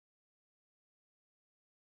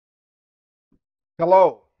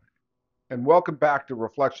Hello, and welcome back to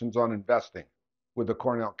Reflections on Investing with the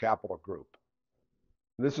Cornell Capital Group.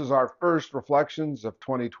 This is our first reflections of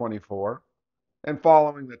 2024, and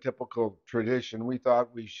following the typical tradition, we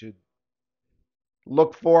thought we should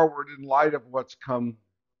look forward in light of what's come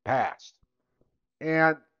past.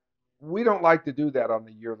 And we don't like to do that on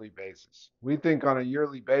a yearly basis. We think on a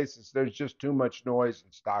yearly basis, there's just too much noise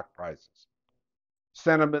in stock prices.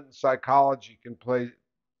 Sentiment and psychology can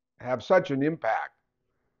have such an impact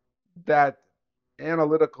that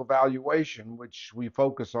analytical valuation, which we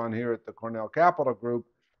focus on here at the Cornell Capital Group,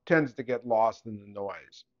 tends to get lost in the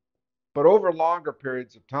noise. But over longer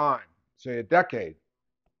periods of time, say a decade,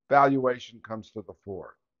 valuation comes to the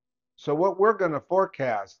fore. So what we're going to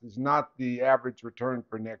forecast is not the average return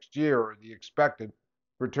for next year or the expected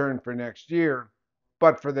return for next year,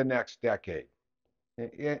 but for the next decade.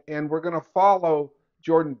 And we're going to follow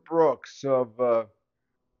Jordan Brooks of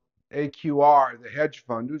AQR, the hedge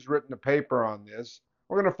fund, who's written a paper on this.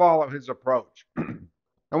 We're going to follow his approach. And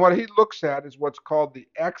what he looks at is what's called the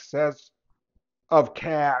excess of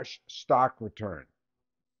cash stock return.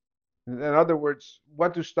 In other words,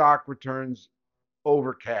 what do stock returns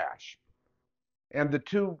over cash? And the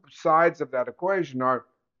two sides of that equation are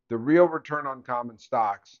the real return on common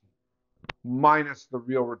stocks minus the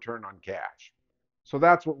real return on cash. So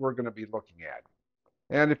that's what we're going to be looking at.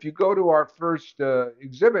 And if you go to our first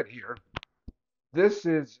exhibit here, this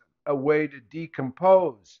is a way to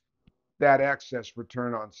decompose that excess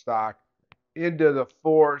return on stock into the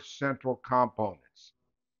four central components: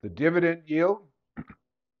 the dividend yield,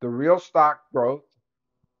 the real stock growth,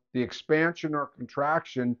 the expansion or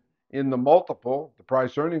contraction in the multiple, the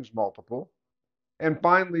price earnings multiple, and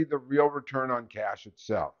finally the real return on cash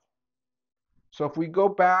itself. So if we go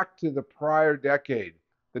back to the prior decade,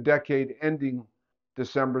 the decade ending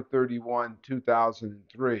December 31,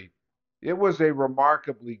 2003, it was a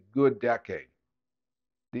remarkably good decade.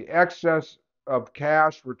 The excess of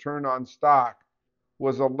cash return on stock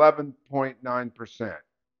was 11.9%,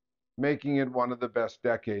 making it one of the best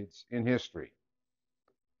decades in history.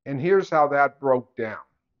 And here's how that broke down.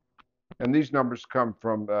 And these numbers come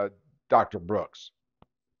from Dr. Brooks.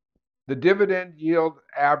 The dividend yield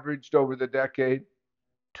averaged over the decade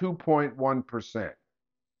 2.1%.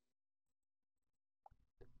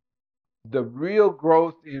 The real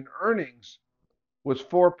growth in earnings was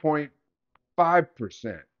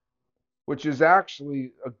 4.5%, which is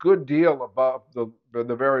actually a good deal above the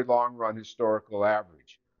very long run historical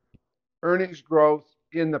average. Earnings growth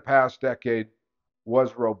in the past decade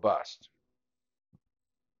was robust.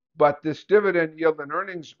 But this dividend yield and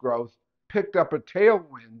earnings growth picked up a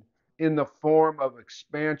tailwind in the form of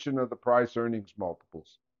expansion of the price earnings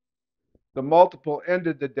multiples. The multiple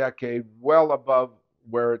ended the decade well above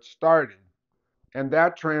where it started, and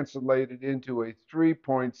that translated into a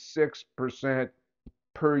 3.6%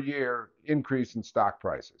 per year increase in stock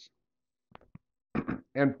prices.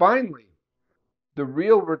 And finally, the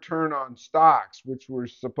real return on stocks, which we're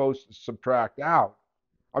supposed to subtract out,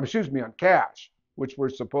 on cash, which we're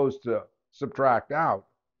supposed to subtract out,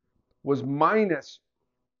 was minus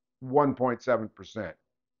 1.7%.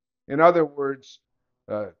 In other words,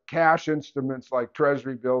 cash instruments like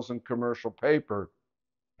treasury bills and commercial paper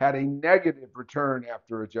had a negative return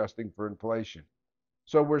after adjusting for inflation.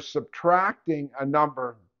 So we're subtracting a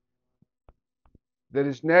number that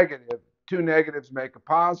is negative. Two negatives make a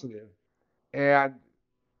positive, and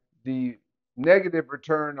the negative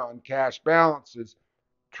return on cash balances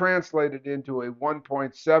translated into a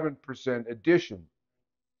 1.7% addition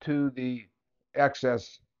to the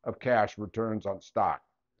excess of cash returns on stock.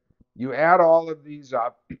 You add all of these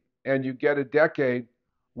up and you get a decade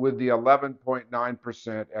with the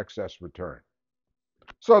 11.9% excess return.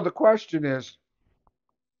 So the question is,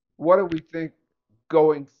 what do we think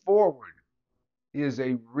going forward is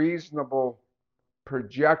a reasonable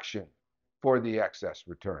projection for the excess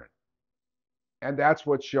return? And that's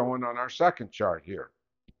what's shown on our second chart here.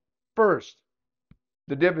 First,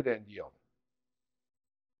 the dividend yield.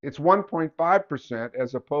 It's 1.5%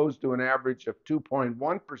 as opposed to an average of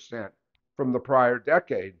 2.1% from the prior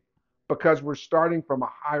decade because we're starting from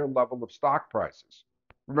a higher level of stock prices.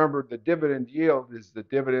 Remember, the dividend yield is the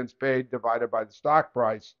dividends paid divided by the stock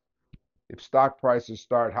price. If stock prices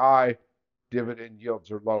start high, dividend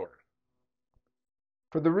yields are lower.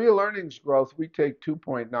 For the real earnings growth, we take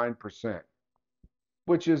 2.9%,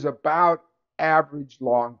 which is about average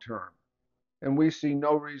long term. And we see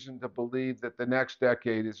no reason to believe that the next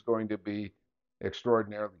decade is going to be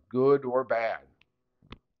extraordinarily good or bad.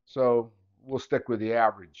 So we'll stick with the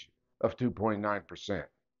average of 2.9%.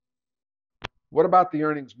 What about the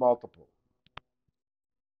earnings multiple?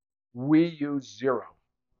 We use 0.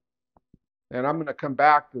 And I'm going to come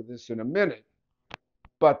back to this in a minute.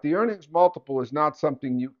 But the earnings multiple is not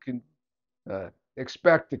something you can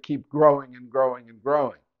expect to keep growing and growing and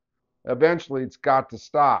growing. Eventually, it's got to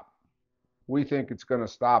stop. We think it's going to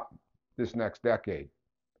stop this next decade.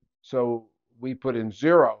 So we put in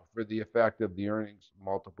 0 for the effect of the earnings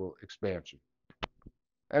multiple expansion.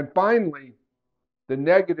 And finally, the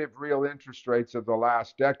negative real interest rates of the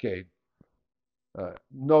last decade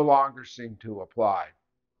no longer seem to apply.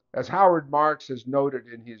 As Howard Marks has noted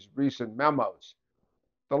in his recent memos,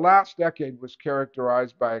 the last decade was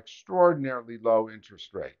characterized by extraordinarily low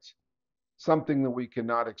interest rates, something that we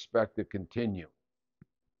cannot expect to continue.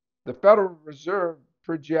 The Federal Reserve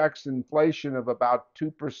projects inflation of about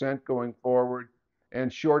 2% going forward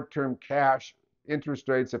and short-term cash interest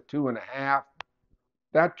rates of 2.5%.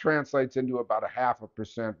 That translates into about a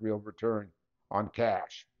 0.5% real return on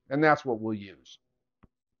cash, and that's what we'll use.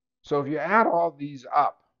 So if you add all these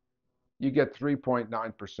up, you get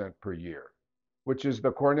 3.9% per year, which is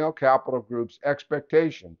the Cornell Capital Group's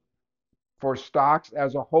expectation for stocks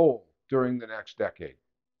as a whole during the next decade.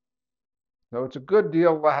 So it's a good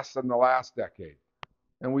deal less than the last decade,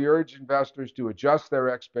 and we urge investors to adjust their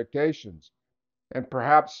expectations and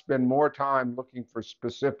perhaps spend more time looking for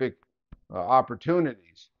specific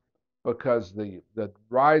opportunities, because the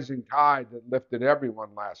rising tide that lifted everyone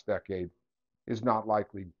last decade is not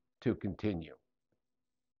likely to continue.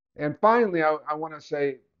 And finally, I want to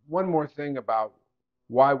say one more thing about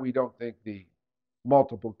why we don't think the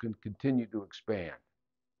multiple can continue to expand.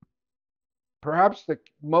 Perhaps the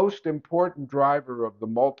most important driver of the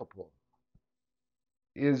multiple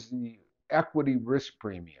is the equity risk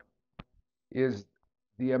premium, is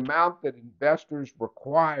the amount that investors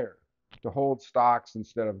require to hold stocks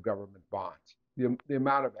instead of government bonds, the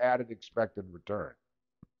amount of added expected return.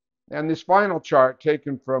 And this final chart,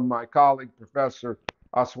 taken from my colleague, Professor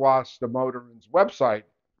Aswas Damodaran's website,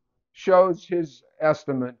 shows his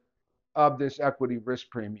estimate of this equity risk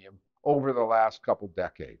premium over the last couple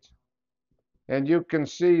decades. And you can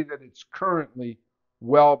see that it's currently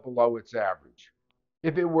well below its average.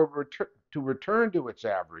 If it were to return to its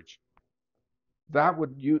average, that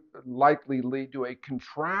would likely lead to a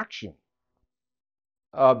contraction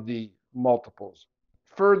of the multiples,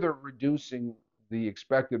 further reducing the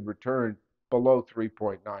expected return below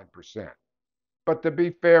 3.9%. But to be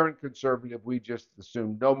fair and conservative, we just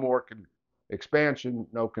assume no more expansion,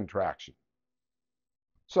 no contraction.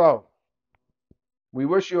 So we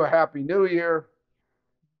wish you a happy new year,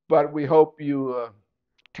 but we hope you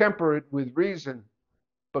temper it with reason,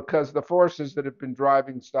 because the forces that have been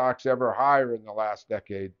driving stocks ever higher in the last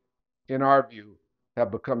decade, in our view,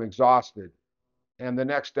 have become exhausted, and the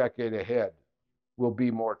next decade ahead will be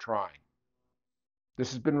more trying.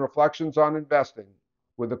 This has been Reflections on Investing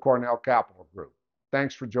with the Cornell Capital Group.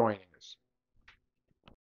 Thanks for joining us.